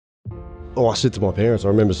Oh, I said to my parents, I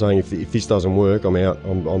remember saying, if this doesn't work, I'm out.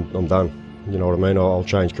 I'm done. You know what I mean? I'll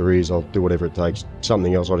change careers. I'll do whatever it takes.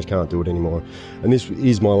 Something else, I just can't do it anymore. And this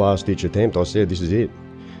is my last ditch attempt. I said, this is it.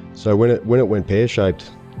 So when it went pear-shaped,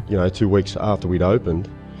 2 weeks after we'd opened,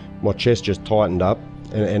 my chest just tightened up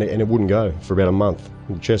and it wouldn't go for about a month.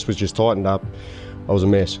 The chest was just tightened up. I was a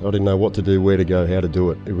mess. I didn't know what to do, where to go, how to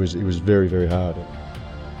do it. It was very, very hard.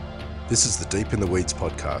 This is the Deep in the Weeds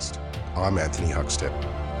podcast. I'm Anthony Huckstep.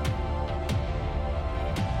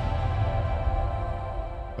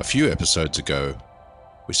 A few episodes ago,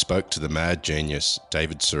 we spoke to the mad genius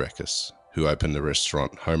David Siracus, who opened the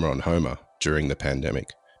restaurant Homer on Homer during the pandemic.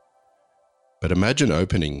 But imagine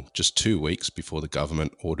opening just 2 weeks before the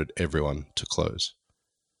government ordered everyone to close,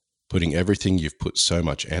 putting everything you've put so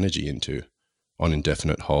much energy into on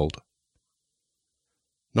indefinite hold.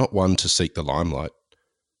 Not one to seek the limelight,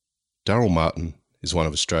 Daryl Martin is one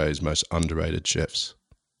of Australia's most underrated chefs.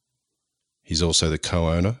 He's also the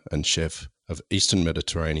co-owner and chef of Eastern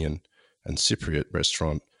Mediterranean and Cypriot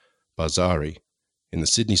restaurant Barzari in the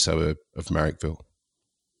Sydney suburb of Marrickville.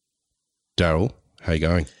 Daryl, how you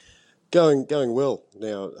going? Going well.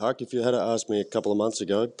 Now, Huck, if you had asked me a couple of months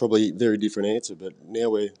ago, probably a very different answer, but now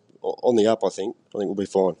we're on the up, I think. I think we'll be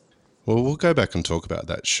fine. Well, we'll go back and talk about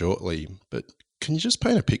that shortly, but can you just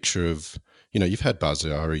paint a picture of, you've had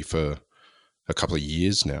Barzari for a couple of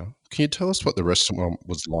years now. Can you tell us what the restaurant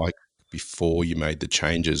was like before you made the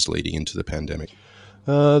changes leading into the pandemic?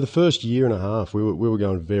 The first year and a half, we were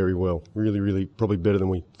going very well. Really, probably better than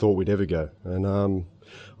we thought we'd ever go. And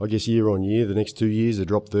I guess year on year, the next 2 years, it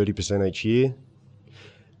dropped 30% each year.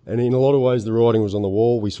 And in a lot of ways, the writing was on the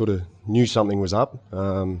wall. We sort of knew something was up.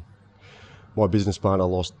 My business partner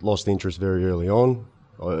lost interest very early on.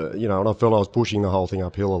 And I felt I was pushing the whole thing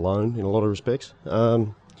uphill alone in a lot of respects.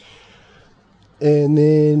 And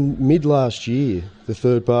then mid last year, the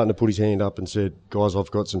third partner put his hand up and said, guys, I've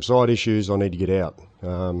got some side issues, I need to get out.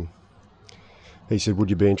 He said, would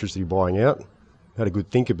you be interested in buying out? Had a good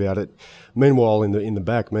think about it. Meanwhile, in the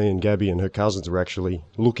back, me and Gabby and her cousins were actually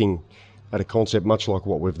looking at a concept much like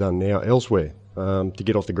what we've done now elsewhere to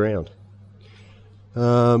get off the ground.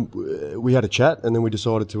 We had a chat and then we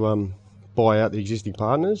decided to buy out the existing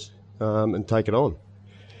partners and take it on.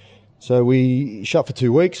 So we shut for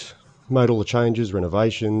 2 weeks. Made all the changes,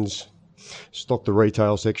 renovations, stocked the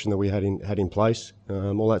retail section that we had in place,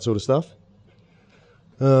 all that sort of stuff.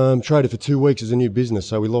 Traded for 2 weeks as a new business,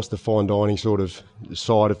 so we lost the fine dining sort of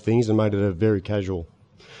side of things and made it a very casual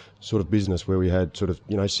sort of business where we had sort of,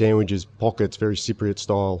 sandwiches, pockets, very Cypriot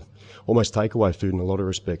style, almost takeaway food in a lot of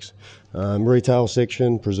respects. Retail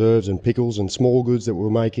section, preserves and pickles and small goods that we were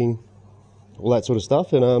making, all that sort of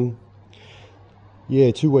stuff. And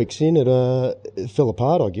 2 weeks in, it fell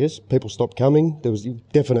apart, I guess. People stopped coming. There was a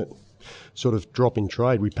definite sort of drop in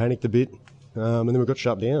trade. We panicked a bit, and then we got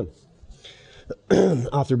shut down.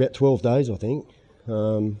 After about 12 days, I think,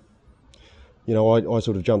 I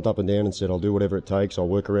sort of jumped up and down and said, I'll do whatever it takes. I'll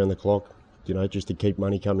work around the clock, just to keep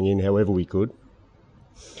money coming in however we could.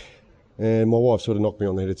 And my wife sort of knocked me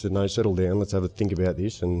on the head and said, no, settle down. Let's have a think about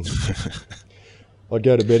this. And I'd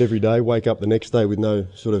go to bed every day, wake up the next day with no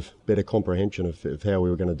sort of better comprehension of how we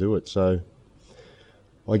were going to do it. So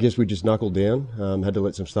I guess we just knuckled down, had to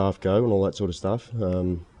let some staff go and all that sort of stuff,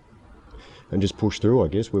 and just push through, I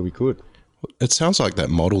guess, where we could. It sounds like that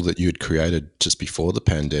model that you had created just before the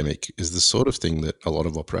pandemic is the sort of thing that a lot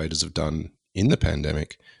of operators have done in the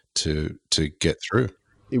pandemic to get through.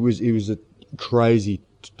 It was a crazy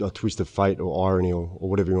twist of fate or irony or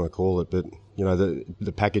whatever you want to call it, but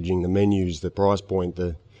the packaging, the menus, the price point,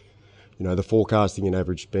 the forecasting and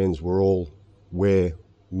average spends were all where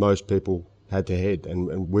most people had to head,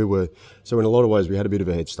 and we were. So in a lot of ways, we had a bit of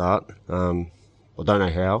a head start. I don't know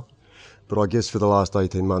how, but I guess for the last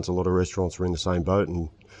 18 months, a lot of restaurants were in the same boat, and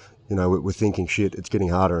we're thinking, shit, it's getting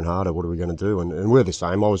harder and harder. What are we going to do? And we're the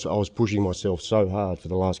same. I was pushing myself so hard for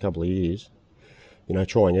the last couple of years,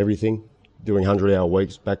 trying everything, doing 100-hour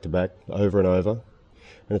weeks back to back, over and over.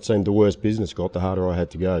 And it seemed the worse business got, the harder I had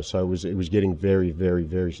to go. So it was getting very, very,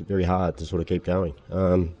 very, very hard to sort of keep going.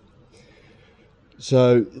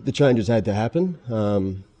 So the changes had to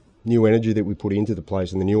happen. New energy that we put into the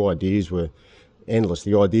place and the new ideas were endless.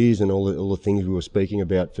 The ideas and all the things we were speaking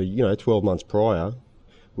about for 12 months prior,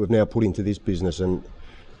 we've now put into this business, and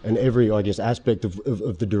every, I guess, aspect of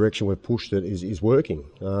the direction we've pushed it is working,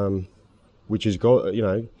 which has got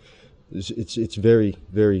It's very,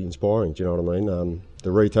 very inspiring, do you know what I mean?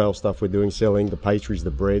 The retail stuff we're doing, selling, the pastries, the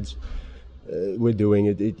breads, we're doing,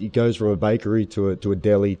 it goes from a bakery to a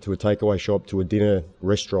deli, to a takeaway shop, to a dinner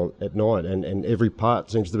restaurant at night, and every part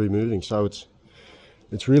seems to be moving. So it's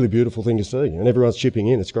a really beautiful thing to see, and everyone's chipping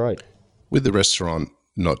in, it's great. With the restaurant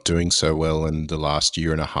not doing so well in the last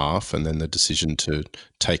year and a half, and then the decision to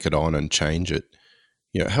take it on and change it,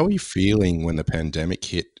 how are you feeling when the pandemic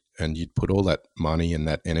hit and you'd put all that money and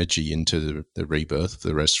that energy into the rebirth of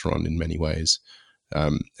the restaurant in many ways?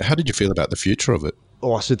 How did you feel about the future of it?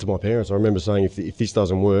 Oh, I said to my parents, I remember saying, if this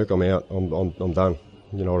doesn't work, I'm out. I'm done.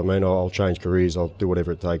 You know what I mean? I'll change careers. I'll do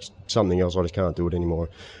whatever it takes. Something else, I just can't do it anymore.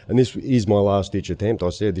 And this is my last ditch attempt. I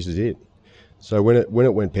said, this is it. So when it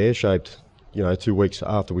went pear-shaped, 2 weeks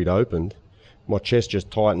after we'd opened, my chest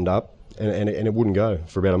just tightened up and it wouldn't go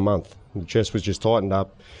for about a month. The chest was just tightened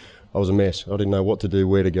up. I was a mess. I didn't know what to do,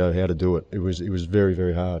 where to go, how to do it. It was very,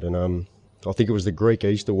 very hard. And I think it was the Greek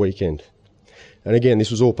Easter weekend. And again,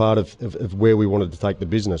 this was all part of where we wanted to take the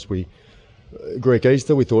business. Greek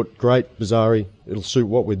Easter, we thought, great, Bazzari, it'll suit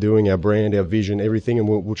what we're doing, our brand, our vision, everything, and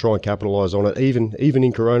we'll try and capitalise on it. Even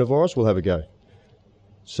in coronavirus, we'll have a go.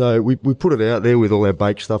 So we put it out there with all our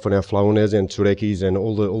baked stuff and our flaunes and tsurekis and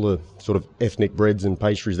all the sort of ethnic breads and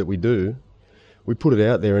pastries that we do. We put it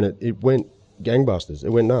out there and it went gangbusters. It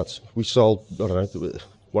went nuts. We sold,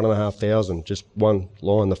 1,500, just one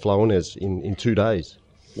line, the flaunes, in 2 days.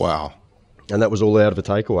 Wow. And that was all out of a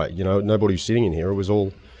takeaway. Nobody was sitting in here. It was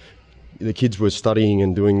all, the kids were studying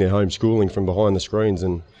and doing their homeschooling from behind the screens,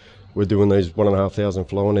 and we're doing these 1,500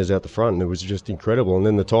 flaunes out the front, and it was just incredible. And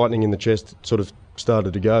then the tightening in the chest sort of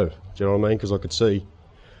started to go. Do you know what I mean? Because I could see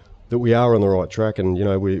that we are on the right track, and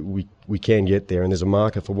we can get there. And there's a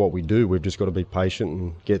market for what we do. We've just got to be patient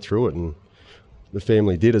and get through it. And the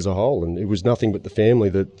family did as a whole, and it was nothing but the family,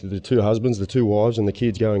 the two husbands, the two wives, and the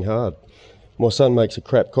kids going hard. My son makes a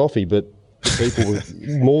crap coffee, but people were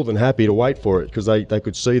more than happy to wait for it because they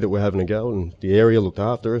could see that we're having a go, and the area looked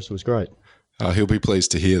after us. It was great. He'll be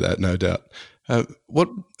pleased to hear that, no doubt.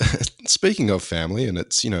 Speaking of family, and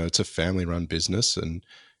it's a family-run business, and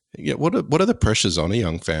what are the pressures on a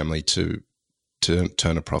young family to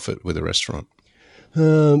turn a profit with a restaurant?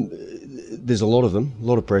 There's a lot of them, a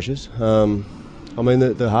lot of pressures.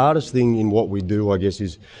 The hardest thing in what we do, I guess,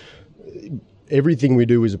 is everything we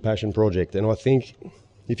do is a passion project, and I think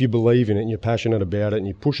if you believe in it and you're passionate about it and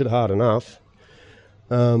you push it hard enough,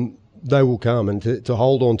 they will come. And to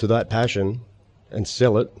hold on to that passion and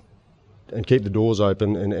sell it and keep the doors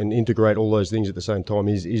open and integrate all those things at the same time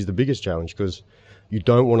is the biggest challenge, because you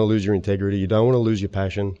don't want to lose your integrity, you don't want to lose your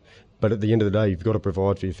passion, but at the end of the day, you've got to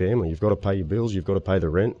provide for your family, you've got to pay your bills, you've got to pay the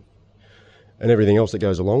rent and everything else that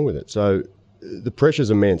goes along with it. So the pressure's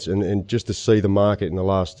immense, and just to see the market in the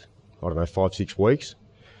last, 5-6 weeks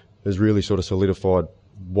has really sort of solidified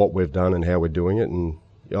what we've done and how we're doing it, and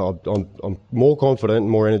I'm more confident and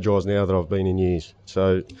more energised now than I've been in years.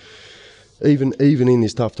 So even in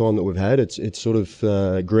this tough time that we've had, it's sort of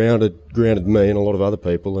grounded me and a lot of other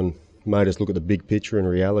people and made us look at the big picture and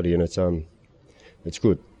reality, and it's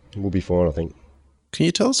good. We'll be fine, I think. Can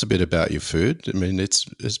you tell us a bit about your food? I mean,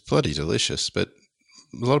 it's bloody delicious, but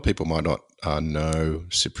a lot of people might not know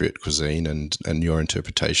Cypriot cuisine and your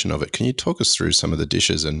interpretation of it. Can you talk us through some of the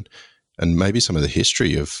dishes and maybe some of the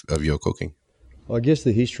history of your cooking? I guess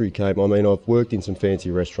the history came, I've worked in some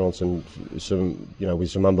fancy restaurants and some, with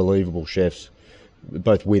some unbelievable chefs,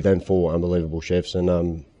 both with and for unbelievable chefs. And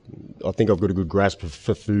I think I've got a good grasp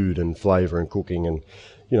for food and flavour and cooking and,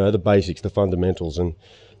 the basics, the fundamentals. And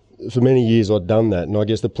for many years I'd done that. And I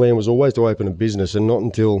guess the plan was always to open a business, and not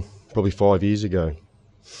until probably 5 years ago.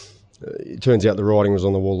 It turns out the writing was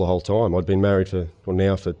on the wall the whole time. I'd been married for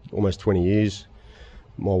almost 20 years.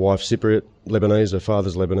 My wife's Cypriot, Lebanese, her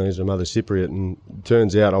father's Lebanese, her mother's Cypriot, and it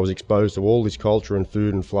turns out I was exposed to all this culture and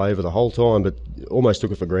food and flavour the whole time, but almost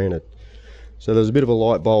took it for granted. So there was a bit of a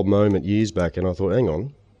light bulb moment years back, and I thought, hang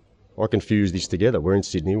on, I can fuse this together. We're in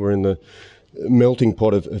Sydney, we're in the melting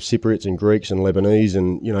pot of Cypriots and Greeks and Lebanese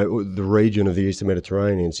and, the region of the Eastern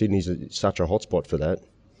Mediterranean. Sydney's such a hotspot for that.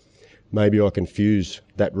 Maybe I can fuse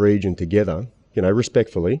that region together,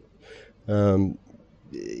 respectfully,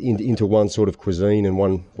 into one sort of cuisine and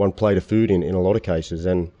one plate of food in a lot of cases.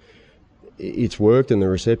 And it's worked, and the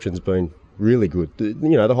reception's been really good,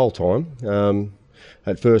 the whole time.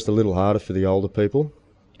 At first a little harder for the older people,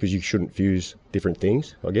 because you shouldn't fuse different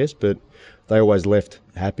things, I guess, but they always left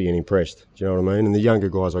happy and impressed. Do you know what I mean? And the younger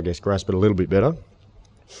guys, I guess, grasp it a little bit better.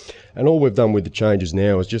 And all we've done with the changes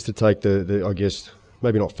now is just to take the I guess,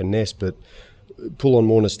 maybe not finesse, but pull on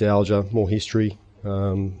more nostalgia, more history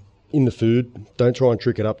in the food. Don't try and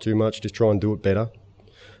trick it up too much, just try and do it better.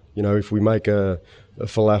 If we make a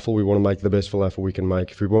falafel, we want to make the best falafel we can make.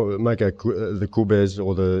 If we want to make the kubez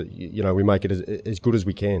or we make it as good as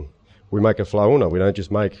we can. we make a flauner. We don't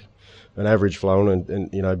just make an average flauner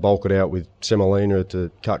and bulk it out with semolina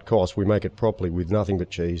to cut costs. We make it properly with nothing but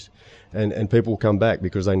cheese, and people come back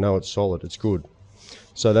because they know it's solid, it's good.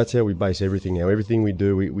 So that's how we base everything now. Everything we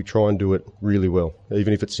do, we try and do it really well,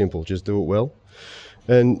 even if it's simple. Just do it well.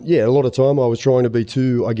 And yeah, a lot of time I was trying to be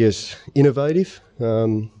too, I guess, innovative.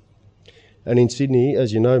 And in Sydney,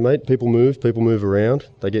 as you know, mate, people move around.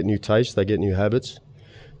 They get new tastes, they get new habits.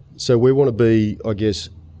 So we want to be, I guess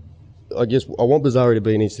I want Bizarre to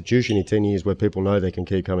be an institution in 10 years where people know they can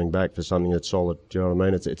keep coming back for something that's solid. Do you know what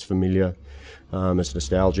I mean? It's familiar, it's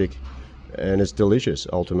nostalgic, and it's delicious,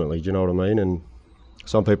 ultimately. Do you know what I mean? And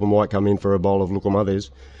some people might come in for a bowl of Look Mothers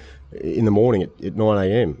in the morning at 9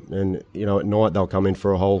 a.m. And, at night they'll come in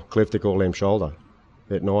for a whole Kleftik or lamb shoulder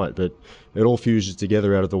at night. But it all fuses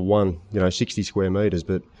together out of the one, 60 square metres.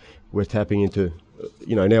 But we're tapping into,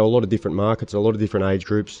 now a lot of different markets, a lot of different age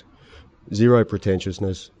groups, zero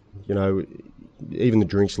pretentiousness. Even the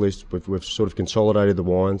drinks list, we've sort of consolidated the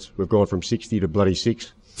wines. We've gone from 60 to bloody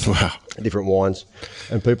 6 different wines,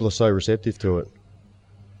 and people are so receptive to it.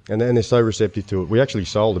 And they're so receptive to it. We actually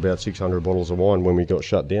sold about 600 bottles of wine when we got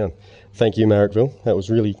shut down. Thank you, Marrickville. That was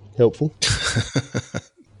really helpful.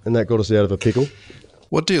 And that got us out of a pickle.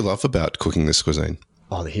 What do you love about cooking this cuisine?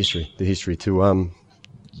 Oh, the history too.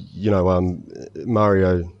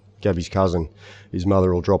 Mario, Gabby's cousin, his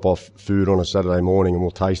mother will drop off food on a Saturday morning and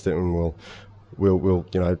we'll taste it and we'll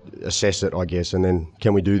assess it, I guess, and then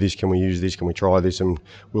can we do this, can we use this, can we try this, and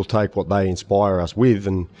we'll take what they inspire us with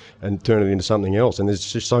and turn it into something else. And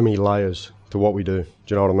there's just so many layers to what we do. Do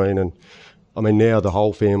you know what I mean? And now the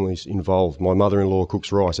whole family's involved. My mother-in-law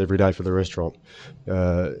cooks rice every day for the restaurant.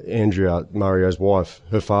 Andrea, Mario's wife,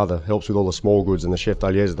 her father helps with all the small goods, and the chef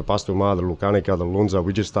d'aliers, the pastelma, the lucanica, the lunza.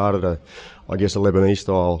 We just started a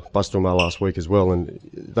Lebanese-style pastelma last week as well, and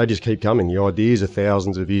they just keep coming. The ideas are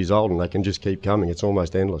thousands of years old, and they can just keep coming. It's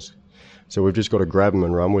almost endless. So we've just got to grab them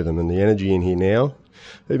and run with them. And the energy in here now,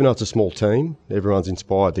 even though it's a small team, everyone's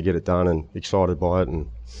inspired to get it done and excited by it. And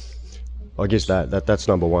I guess that's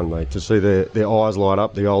number one, mate. To see their eyes light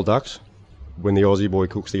up, the old ducks, when the Aussie boy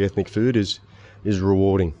cooks the ethnic food is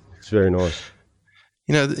rewarding. It's very nice.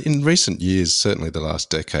 In recent years, certainly the last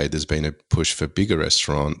decade, there's been a push for bigger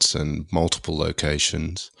restaurants and multiple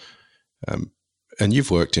locations. And you've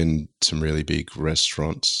worked in some really big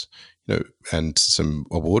restaurants, and some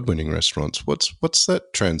award-winning restaurants. What's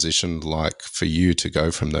that transition like for you to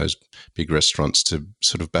go from those big restaurants to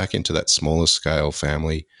sort of back into that smaller scale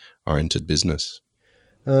family-oriented business?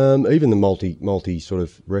 Even the multi sort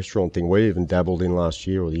of restaurant thing we even dabbled in last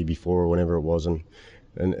year or the year before or whenever it was, and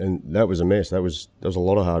that was a mess. That was a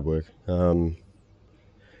lot of hard work. And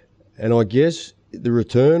I guess the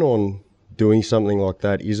return on doing something like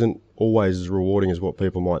that isn't always as rewarding as what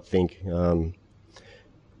people might think.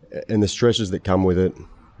 And the stresses that come with it,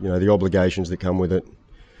 the obligations that come with it,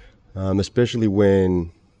 especially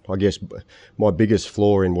when, I guess, my biggest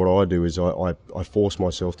flaw in what I do is I force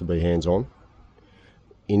myself to be hands-on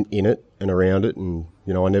in it and around it, and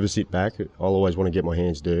I never sit back. I'll always want to get my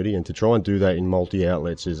hands dirty, and to try and do that in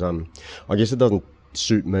multi-outlets is, I guess it doesn't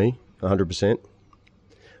suit me 100%.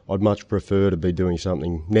 I'd much prefer to be doing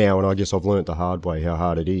something now, and I guess I've learnt the hard way how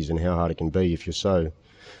hard it is and how hard it can be if you're so,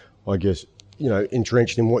 I guess,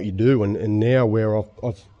 entrenched in what you do. And now where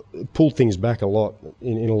I've pulled things back a lot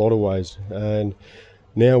in a lot of ways, and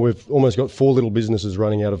now we've almost got 4 little businesses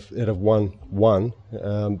running out of one.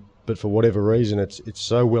 But for whatever reason, it's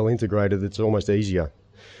so well integrated, it's almost easier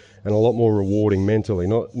and a lot more rewarding mentally,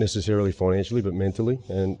 not necessarily financially, but mentally.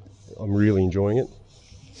 And I'm really enjoying it.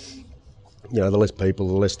 The less people,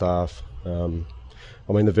 the less staff. The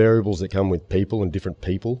variables that come with people and different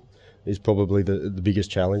people is probably the biggest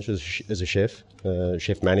challenge as a chef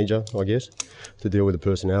manager, I guess. To deal with the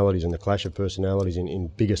personalities, and the clash of personalities in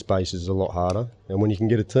bigger spaces is a lot harder. And when you can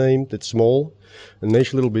get a team that's small, a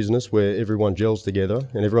niche little business where everyone gels together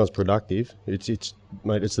and everyone's productive, it's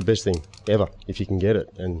the best thing ever if you can get it.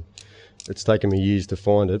 And it's taken me years to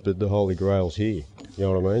find it, but the holy grail's here. You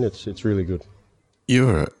know what I mean? It's really good.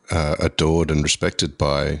 You're adored and respected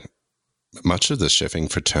by much of the chefing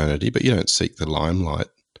fraternity, but you don't seek the limelight.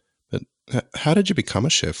 How did you become a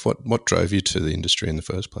chef? What drove you to the industry in the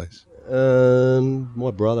first place?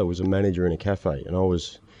 My brother was a manager in a cafe, and I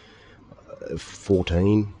was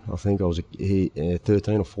 14, I think. I was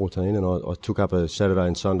 13 or 14, and I took up a Saturday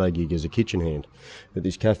and Sunday gig as a kitchen hand at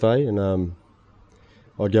this cafe, and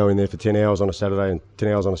I'd go in there for 10 hours on a Saturday and 10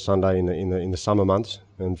 hours on a Sunday in the summer months,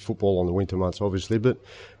 and football on the winter months, obviously. But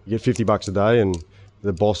you get $50 a day, and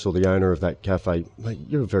the boss or the owner of that cafe, mate,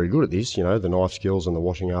 you're very good at this, the knife skills and the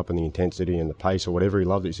washing up and the intensity and the pace or whatever. He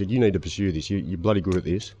loved it. He said, you need to pursue this. You're bloody good at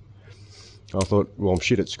this. I thought, well, I'm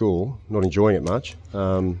shit at school, not enjoying it much.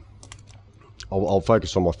 I'll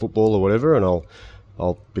focus on my football or whatever, and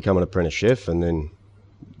I'll become an apprentice chef. And then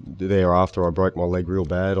thereafter, I broke my leg real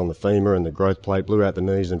bad on the femur and the growth plate, blew out the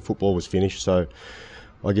knees, and football was finished. So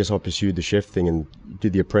I guess I pursued the chef thing and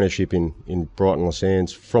did the apprenticeship in Brighton Les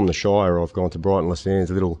Sands. From the Shire, I've gone to Brighton Les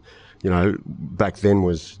Sands, a little, back then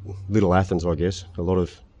was Little Athens, I guess. A lot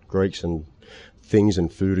of Greeks and things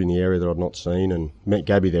and food in the area that I'd not seen, and met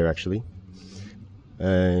Gabby there actually.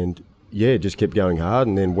 And yeah, just kept going hard,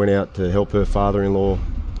 and then went out to help her father-in-law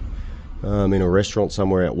in a restaurant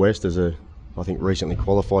somewhere out west as a, I think, recently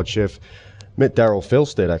qualified chef. Met Daryl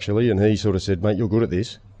Felstead actually, and he sort of said, mate, you're good at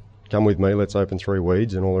this. Come with me, let's open 3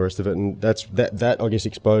 Weeds and all the rest of it. And that I guess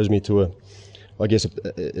exposed me to a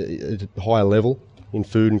higher level in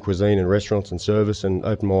food and cuisine and restaurants and service, and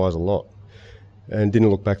opened my eyes a lot. And didn't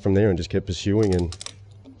look back from there, and just kept pursuing and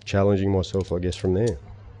challenging myself, I guess, from there.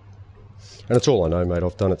 And it's all I know, mate.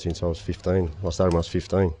 I've done it since I was 15. I started when I was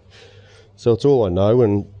 15. So it's all I know.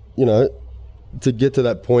 And, to get to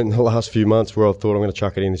that point in the last few months where I thought, I'm going to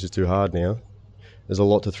chuck it in, this is too hard now, there's a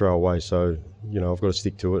lot to throw away. So, I've got to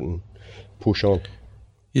stick to it and push on.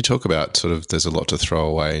 You talk about sort of there's a lot to throw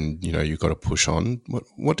away, and, you've got to push on.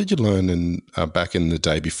 What did you learn back in the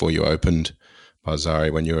day before you opened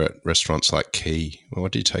Barzari, when you were at restaurants like Key?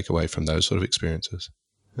 What did you take away from those sort of experiences?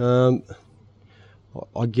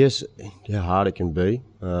 I guess how hard it can be,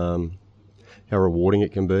 how rewarding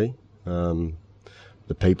it can be,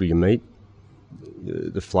 the people you meet,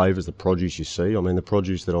 the flavours, the produce you see. I mean, the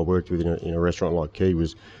produce that I worked with in a restaurant like Key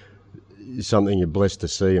was something you're blessed to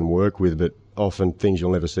see and work with, but often things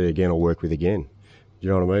you'll never see again or work with again. Do you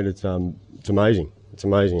know what I mean? It's amazing. It's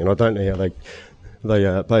amazing, and I don't know how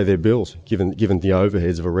they pay their bills given the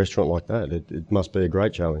overheads of a restaurant like that. It must be a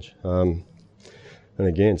great challenge. And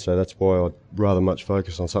again, so that's why I'd rather much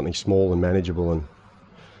focus on something small and manageable. And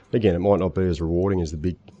again, it might not be as rewarding as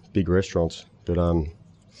the big restaurants, but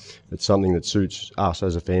it's something that suits us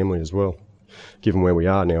as a family as well, given where we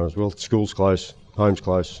are now as well. School's close, home's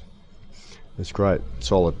close. It's great,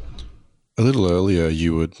 solid. A little earlier,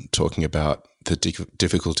 you were talking about the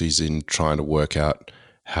difficulties in trying to work out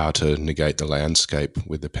how to negate the landscape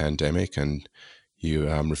with the pandemic, and you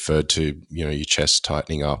referred to your chest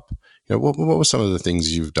tightening up. What were some of the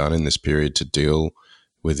things you've done in this period to deal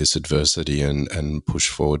with this adversity and push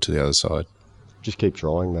forward to the other side? Just keep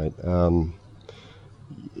trying, mate.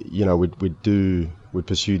 We'd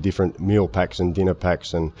pursue different meal packs and dinner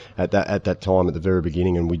packs, and at that time, at the very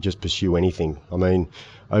beginning, and we'd just pursue anything. I mean,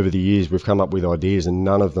 over the years, we've come up with ideas, and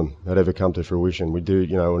none of them had ever come to fruition. We'd do,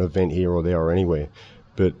 an event here or there or anywhere,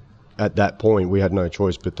 but at that point, we had no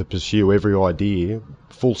choice but to pursue every idea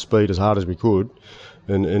full speed as hard as we could,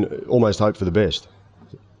 and almost hope for the best.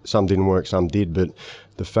 Some didn't work, some did, but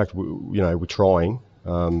the fact we're trying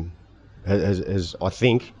has I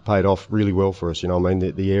think paid off really well for us. I mean,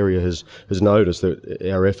 the area has noticed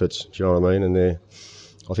that our efforts. Do you know what I mean? And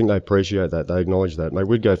I think they appreciate that. They acknowledge that. Mate,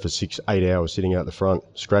 we'd go for 6-8 hours sitting out the front,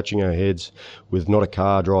 scratching our heads, with not a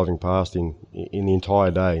car driving past in the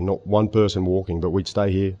entire day, not one person walking. But we'd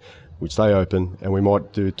stay here, we'd stay open, and we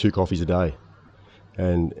might do 2 coffees a day,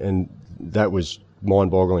 and that was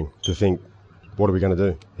mind-boggling to think, what are we going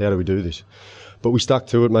to do? How do we do this? But we stuck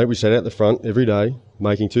to it, mate. We sat out the front every day,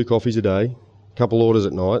 making 2 coffees a day, a couple orders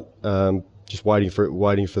at night, just waiting for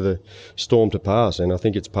the storm to pass. And I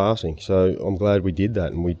think it's passing. So I'm glad we did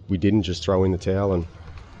that, and we didn't just throw in the towel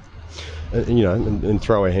and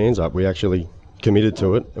throw our hands up. We actually committed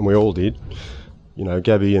to it, and we all did.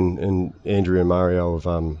 Gabby and Andrew and Mario have,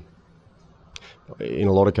 in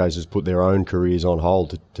a lot of cases, put their own careers on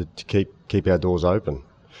hold to keep our doors open.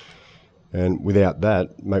 And without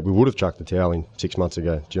that, mate, we would have chucked the towel in 6 months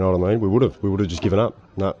ago. Do you know what I mean? We would have just given up.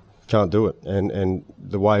 No, can't do it. And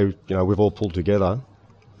the way we've all pulled together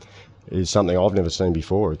is something I've never seen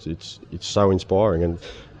before. It's so inspiring, and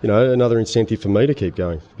another incentive for me to keep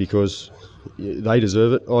going, because they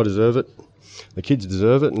deserve it, I deserve it, the kids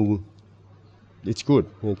deserve it, and it's good.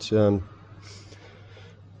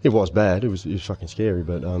 It was bad. It was fucking scary,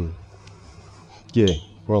 but yeah,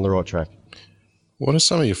 we're on the right track. What are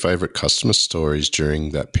some of your favourite customer stories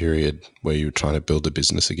during that period where you were trying to build a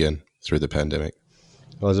business again through the pandemic?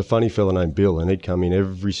 Well, there's a funny fella named Bill, and he'd come in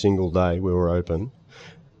every single day we were open,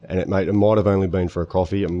 and it might have only been for a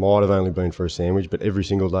coffee, it might have only been for a sandwich, but every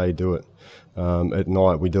single day he'd do it. At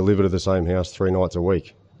night, we deliver to the same house 3 nights a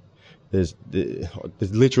week. There's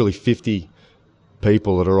literally 50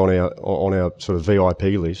 people that are on our sort of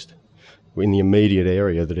VIP list in the immediate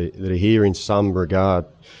area that are here in some regard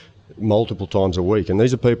multiple times a week. And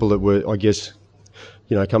these are people that were, I guess,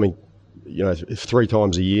 coming, 3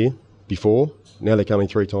 times a year, before. Now they're coming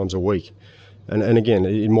 3 times a week. And again,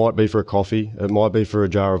 it might be for a coffee, it might be for a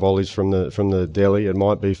jar of olives from the deli, it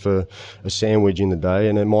might be for a sandwich in the day,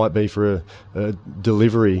 and it might be for a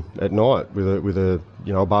delivery at night with a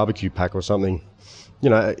a barbecue pack or something.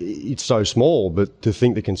 It's so small, but to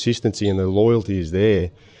think the consistency and the loyalty is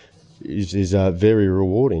there is very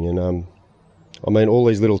rewarding. And all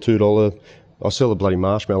these little $2, I'll sell a bloody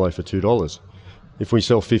marshmallow for $2. If we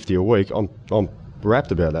sell 50 a week, I'm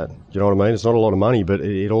rapt about that. You know what I mean? It's not a lot of money, but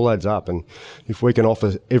it all adds up. And if we can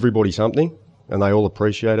offer everybody something and they all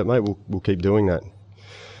appreciate it, mate, we'll keep doing that.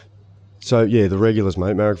 So yeah, the regulars,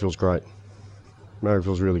 mate, Marrickville's great.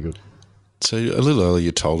 Marrickville's really good. So a little earlier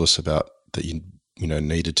you told us about that you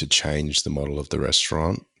needed to change the model of the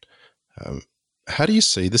restaurant. How do you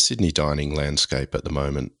see the Sydney dining landscape at the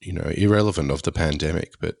moment? Irrelevant of the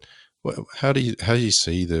pandemic, but how do you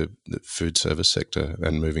see the food service sector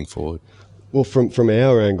and moving forward? Well, from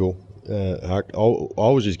our angle, I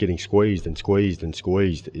was just getting squeezed and squeezed and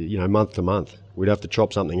squeezed, month to month. We'd have to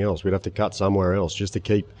chop something else. We'd have to cut somewhere else just to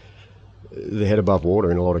keep the head above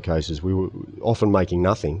water in a lot of cases. We were often making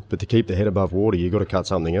nothing, but to keep the head above water, you've got to cut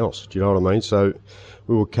something else. Do you know what I mean? So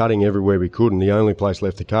we were cutting everywhere we could, and the only place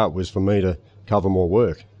left to cut was for me to cover more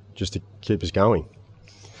work, just to keep us going.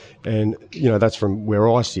 And, that's from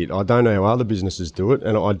where I sit. I don't know how other businesses do it,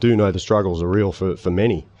 and I do know the struggles are real for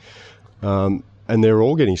many. And they're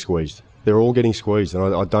all getting squeezed. They're all getting squeezed.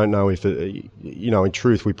 And I don't know if, in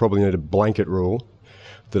truth, we probably need a blanket rule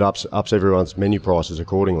that ups everyone's menu prices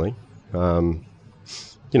accordingly. You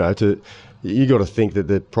got to think that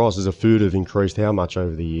the prices of food have increased how much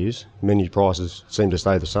over the years? Menu prices seem to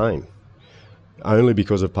stay the same. Only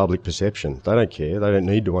because of public perception. They don't care. They don't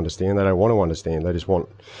need to understand. They don't want to understand. They just want,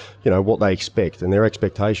 what they expect. And their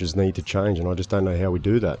expectations need to change. And I just don't know how we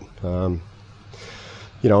do that.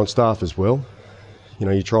 On staff as well.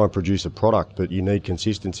 You try and produce a product, but you need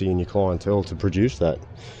consistency in your clientele to produce that,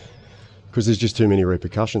 because there's just too many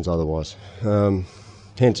repercussions otherwise.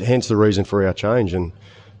 Hence the reason for our change, and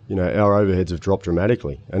our overheads have dropped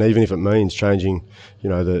dramatically. And even if it means changing,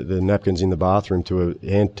 the napkins in the bathroom to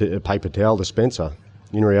a paper towel dispenser,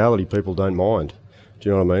 in reality, people don't mind. Do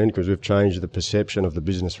you know what I mean? Because we've changed the perception of the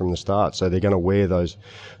business from the start. So they're going to wear those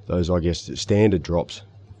I guess, standard drops.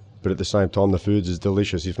 But at the same time, the food's as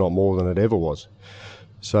delicious, if not more than it ever was.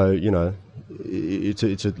 So,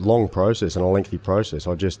 it's a long process and a lengthy process.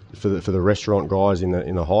 I just, for the restaurant guys in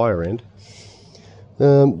the higher end,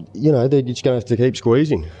 they're just going to have to keep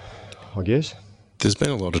squeezing, I guess. There's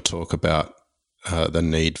been a lot of talk about the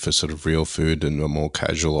need for sort of real food and a more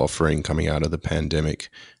casual offering coming out of the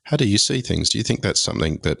pandemic. How do you see things? Do you think that's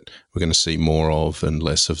something that we're going to see more of and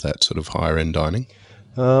less of that sort of higher end dining?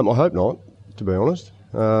 I hope not, to be honest.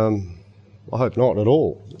 I hope not at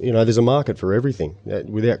all. There's a market for everything,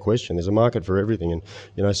 without question. There's a market for everything, and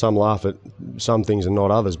some laugh at some things and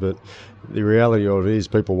not others. But the reality of it is,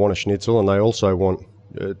 people want a schnitzel, and they also want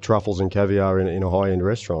truffles and caviar in a high-end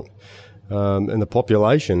restaurant. And the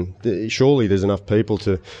population, surely there's enough people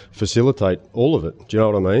to facilitate all of it. Do you know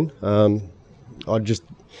what I mean? I just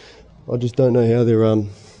don't know how they're. I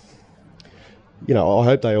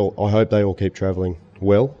hope they all keep travelling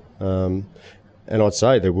well. And I'd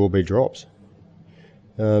say there will be drops.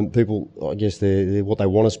 People, I guess, they're what they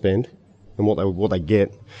want to spend and what they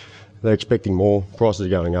get. They're expecting more. Prices are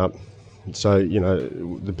going up. So,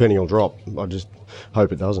 the penny will drop. I just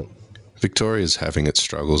hope it doesn't. Victoria's having its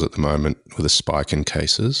struggles at the moment with a spike in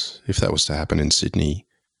cases. If that was to happen in Sydney,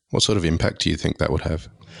 what sort of impact do you think that would have?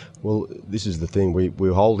 Well, this is the thing.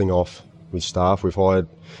 We're holding off with staff. We've hired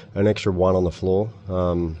an extra one on the floor.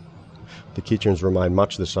 The kitchens remain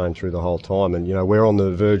much the same through the whole time. And, we're on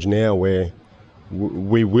the verge now where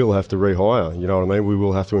we will have to rehire. You know what I mean? We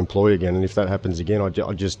will have to employ again. And if that happens again, I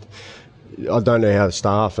don't know how the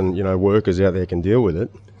staff and, workers out there can deal with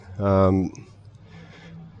it.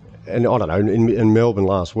 And I don't know, in Melbourne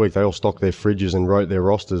last week, they all stocked their fridges and wrote their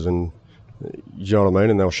rosters and, you know what I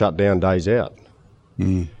mean? And they'll shut down days out.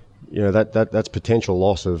 Mm. That's potential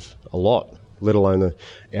loss of a lot, let alone the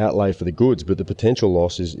outlay for the goods, but the potential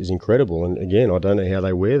loss is incredible. And again, I don't know how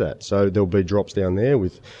they wear that. So there'll be drops down there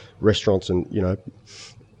with restaurants and,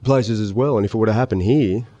 places as well. And if it were to happen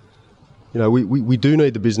here, we do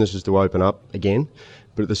need the businesses to open up again,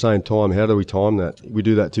 but at the same time, how do we time that? We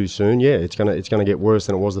do that too soon, yeah, it's gonna get worse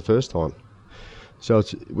than it was the first time. So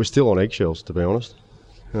we're still on eggshells, to be honest,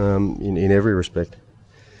 in every respect.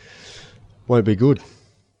 Won't be good.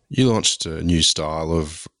 You launched a new style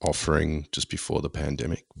of offering just before the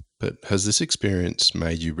pandemic, but has this experience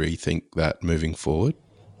made you rethink that moving forward?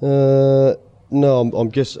 No,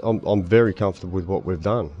 I'm very comfortable with what we've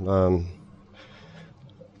done.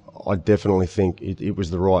 I definitely think it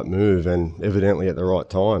was the right move, and evidently at the right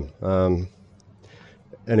time.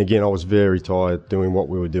 And again, I was very tired doing what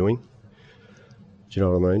we were doing. Do you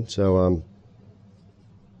know what I mean? So,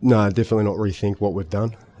 no, definitely not rethink what we've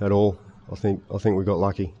done at all. I think we got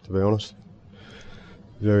lucky, to be honest.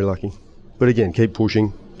 Very lucky. But again, keep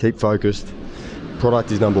pushing, keep focused.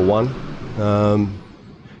 Product is number one.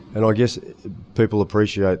 And I guess people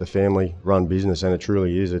appreciate the family-run business, and it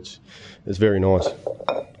truly is. It's very nice.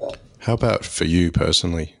 How about for you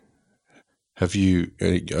personally? Have you,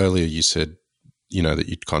 earlier you said, that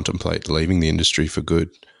you'd contemplate leaving the industry for good,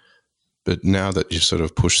 but now that you've sort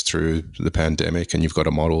of pushed through the pandemic and you've got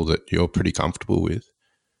a model that you're pretty comfortable with,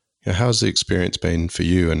 how's the experience been for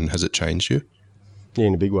you, and has it changed you? Yeah,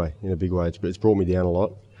 in a big way. It's brought me down a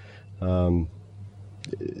lot.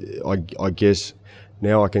 I guess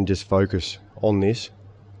now I can just focus on this,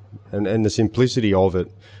 and the simplicity of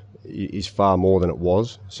it is far more than it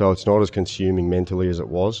was. So it's not as consuming mentally as it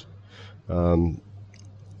was. On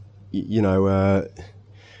the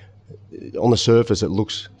surface, it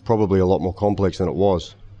looks probably a lot more complex than it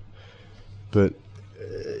was, but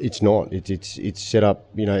it's not. It's set up.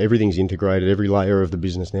 Everything's integrated. Every layer of the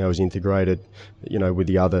business now is integrated. With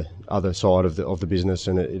the other side of the business,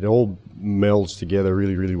 and it all melds together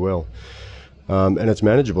really, really well. And it's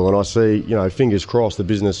manageable. And I see, fingers crossed, the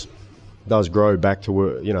business does grow back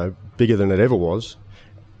to bigger than it ever was,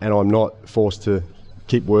 and I'm not forced to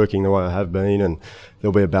keep working the way I have been, and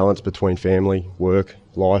there'll be a balance between family, work,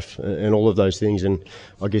 life, and all of those things. And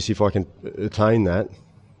I guess if I can attain that,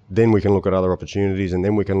 then we can look at other opportunities, and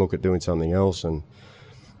then we can look at doing something else and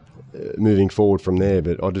moving forward from there.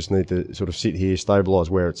 But I just need to sort of sit here, stabilise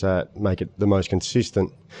where it's at, make it the most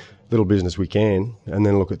consistent little business we can, and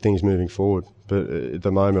then look at things moving forward. But at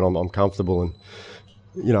the moment, I'm comfortable,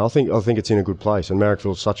 and I think it's in a good place. And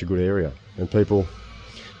Marrickville's such a good area, and people,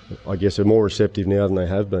 I guess, are more receptive now than they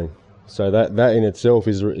have been. So that in itself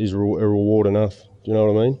is a reward enough. Do you know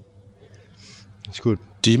what I mean? It's good.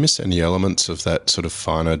 Do you miss any elements of that sort of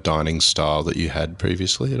finer dining style that you had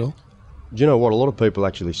previously at all? Do you know what? A lot of people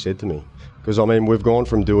actually said to me, because we've gone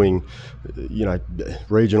from doing,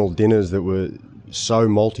 regional dinners that were so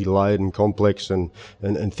multi-layered and complex and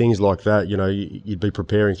things like that. You'd be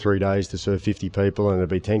preparing 3 days to serve 50 people, and there'd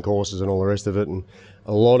be 10 courses and all the rest of it. And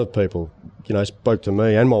a lot of people, spoke to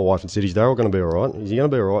me and my wife and said, "Is Daryl going to be all right? Is he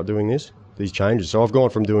going to be all right doing these changes?" So I've gone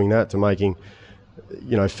from doing that to making,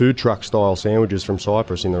 food truck style sandwiches from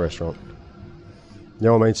Cyprus in the restaurant. You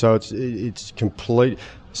know what I mean? So it's complete.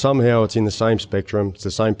 Somehow it's in the same spectrum. It's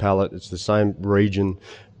the same palate. It's the same region,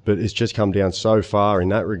 but it's just come down so far in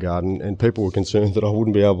that regard. And people were concerned that I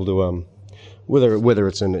wouldn't be able to, whether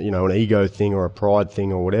it's an ego thing or a pride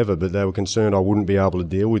thing or whatever, but they were concerned I wouldn't be able to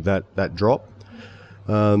deal with that drop.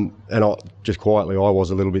 And I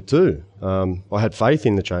was a little bit too. I had faith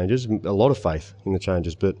in the changes, a lot of faith in the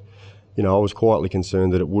changes, but I was quietly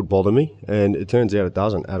concerned that it would bother me, and it turns out it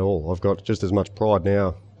doesn't at all. I've got just as much pride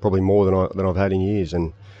now, probably more than I've had in years,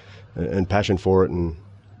 and passion for it. And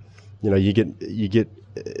you get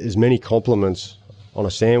as many compliments on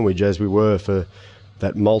a sandwich as we were for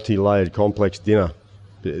that multi-layered complex dinner.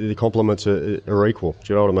 The compliments are equal.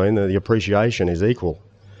 Do you know what I mean? The appreciation is equal.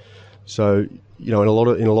 So in a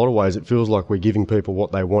lot of ways, it feels like we're giving people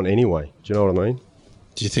what they want anyway. Do you know what I mean?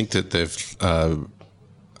 Do you think that they've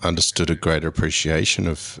understood a greater appreciation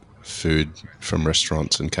of food from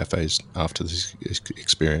restaurants and cafes after this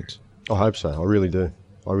experience? I hope so. I really do.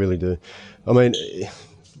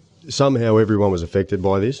 Somehow everyone was affected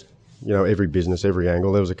by this. Every business, every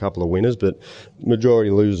angle. There was a couple of winners, but majority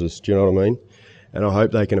losers. Do you know what I mean? And I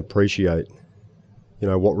hope they can appreciate,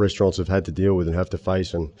 what restaurants have had to deal with and have to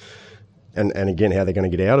face, and again, how they're going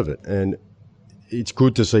to get out of it. And it's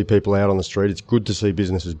good to see people out on the street. It's good to see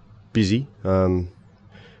businesses busy. And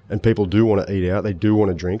people do want to eat out. They do want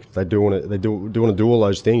to drink. They do want to do all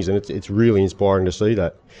those things, and it's really inspiring to see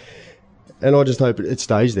that. And I just hope it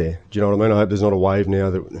stays there. Do you know what I mean? I hope there's not a wave now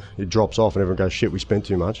that it drops off and everyone goes, "Shit, we spent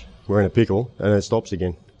too much. We're in a pickle," and it stops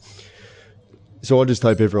again. So I just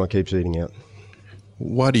hope everyone keeps eating out.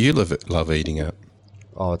 Why do you love eating out?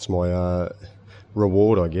 Oh, it's my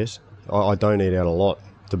reward, I guess. I don't eat out a lot,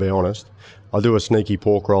 to be honest. I do a sneaky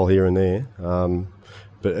pork roll here and there,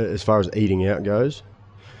 but as far as eating out goes,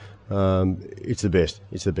 it's the best.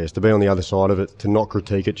 It's the best to be on the other side of it, to not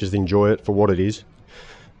critique it, just enjoy it for what it is.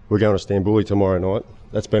 We're going to Stambouli tomorrow night.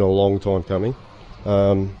 That's been a long time coming.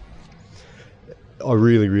 I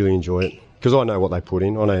really, really enjoy it because I know what they put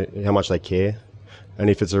in. I know how much they care, and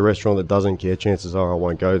if it's a restaurant that doesn't care, chances are I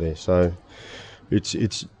won't go there. So it's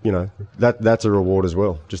that's a reward as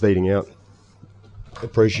well. Just eating out.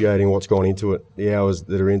 appreciating what's gone into it, the hours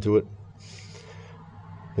that are into it.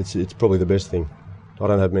 It's probably the best thing. I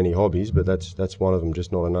don't have many hobbies, but that's one of them,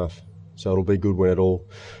 just not enough. So it'll be good when it all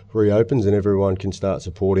reopens and everyone can start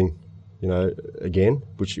supporting, again,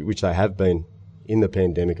 which they have been in the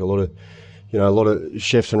pandemic. A lot of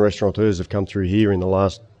chefs and restaurateurs have come through here in the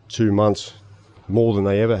last 2 months more than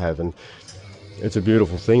they ever have, and it's a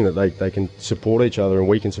beautiful thing that they can support each other and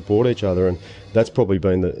we can support each other, and that's probably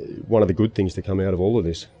been one of the good things to come out of all of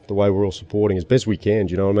this, the way we're all supporting as best we can.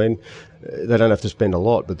 Do you know what I mean? They don't have to spend a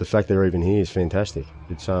lot, but the fact they're even here is fantastic.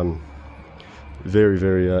 It's very,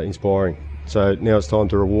 very inspiring. So now it's time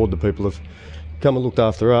to reward the people who've come and looked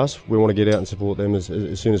after us. We want to get out and support them as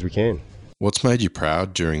soon as we can. What's made you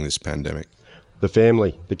proud during this pandemic? The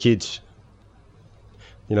family, the kids.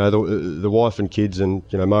 The wife and kids, and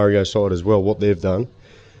Mario's side as well, what they've done.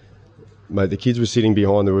 Mate, the kids were sitting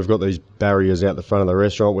behind them. We've got these barriers out the front of the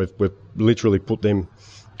restaurant. We've literally put them,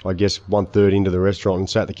 I guess, 1/3 into the restaurant and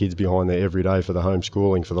sat the kids behind there every day for the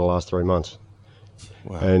homeschooling for the last 3 months.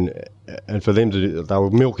 Wow. And for them to do, they were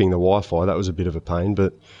milking the Wi-Fi. That was a bit of a pain,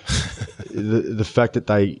 but the fact that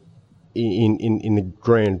they, in the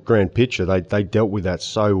grand picture, they dealt with that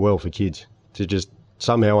so well for kids to just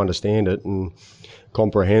somehow understand it and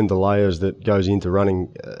comprehend the layers that goes into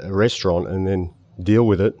running a restaurant and then deal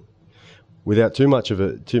with it without too much of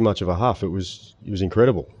a huff. It was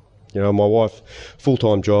incredible. My wife,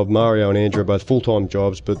 full-time job, Mario and Andrew are both full-time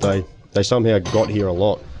jobs, but they somehow got here a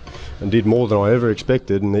lot and did more than I ever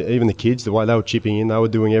expected. And even the kids, the way they were chipping in, they were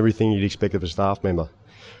doing everything you'd expect of a staff member.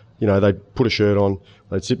 They'd put a shirt on,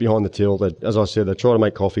 they'd sit behind the till, as I said, they'd try to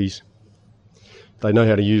make coffees. They know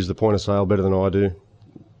how to use the point of sale better than I do.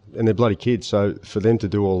 And they're bloody kids, so for them to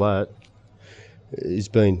do all that it's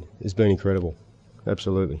been incredible.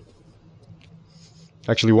 Absolutely.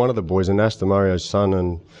 Actually, one of the boys, Anasta, Mario's son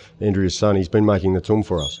and Andrea's son, he's been making the tum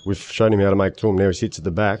for us. We've shown him how to make tum. Now he sits at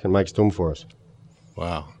the back and makes tum for us.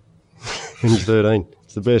 Wow. And he's 13.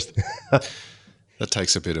 It's the best. That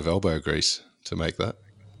takes a bit of elbow grease to make that.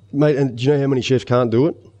 Mate, and do you know how many chefs can't do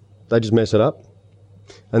it? They just mess it up.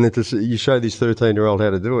 And then you show this 13-year-old how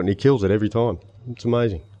to do it and he kills it every time. It's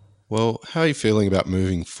amazing. Well, how are you feeling about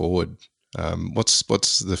moving forward? What's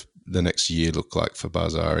the next year look like for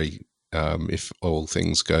Barzari if all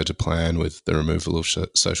things go to plan with the removal of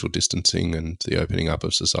social distancing and the opening up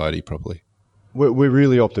of society properly? We're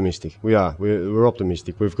really optimistic. We are. We're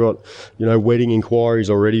optimistic. We've got, wedding inquiries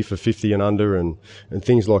already for 50 and under and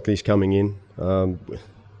things like this coming in.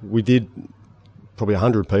 We did probably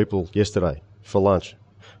 100 people yesterday for lunch.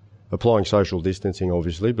 Applying social distancing,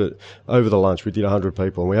 obviously, but over the lunch we did 100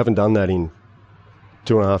 people, and we haven't done that in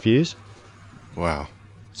 2.5 years. Wow!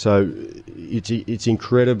 So it's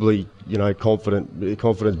incredibly,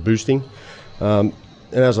 confidence boosting. And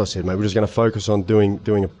as I said, mate, we're just going to focus on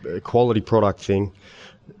doing a quality product thing.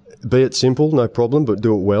 Be it simple, no problem, but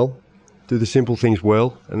do it well. Do the simple things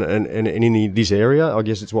well, and in this area, I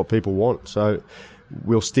guess it's what people want. So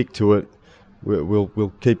we'll stick to it.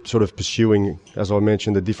 We'll keep sort of pursuing, as I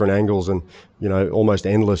mentioned, the different angles and, almost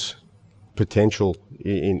endless potential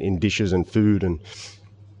in dishes and food and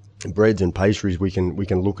breads and pastries we can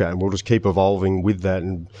look at, and we'll just keep evolving with that.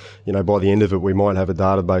 And, by the end of it, we might have a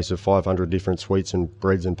database of 500 different sweets and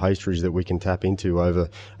breads and pastries that we can tap into over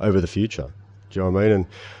the future. Do you know what I mean? And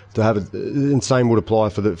to have it, and same would apply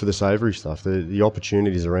for the savoury stuff. The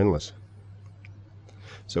opportunities are endless.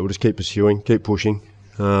 So we'll just keep pursuing, keep pushing.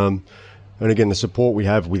 And again, the support we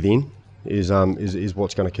have within is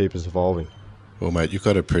what's going to keep us evolving. Well, mate, you've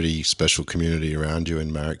got a pretty special community around you in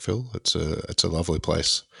Marrickville. It's a lovely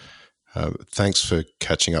place. Thanks for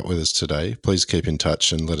catching up with us today. Please keep in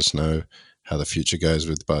touch and let us know how the future goes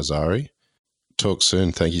with Barzari. Talk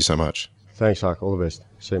soon. Thank you so much. Thanks, Huck. All the best.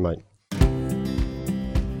 See you, mate.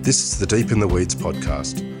 This is the Deep in the Weeds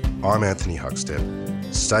podcast. I'm Anthony Huckstep.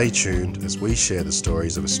 Stay tuned as we share the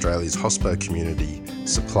stories of Australia's hospo community,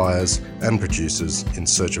 suppliers and producers in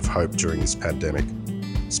search of hope during this pandemic.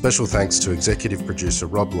 Special thanks to executive producer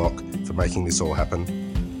Rob Locke for making this all happen.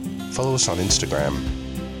 Follow us on Instagram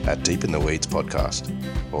at Deep in the Weeds Podcast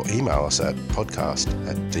or email us at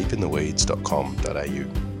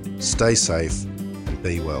podcast@deepintheweeds.com.au. Stay safe and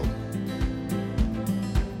be well.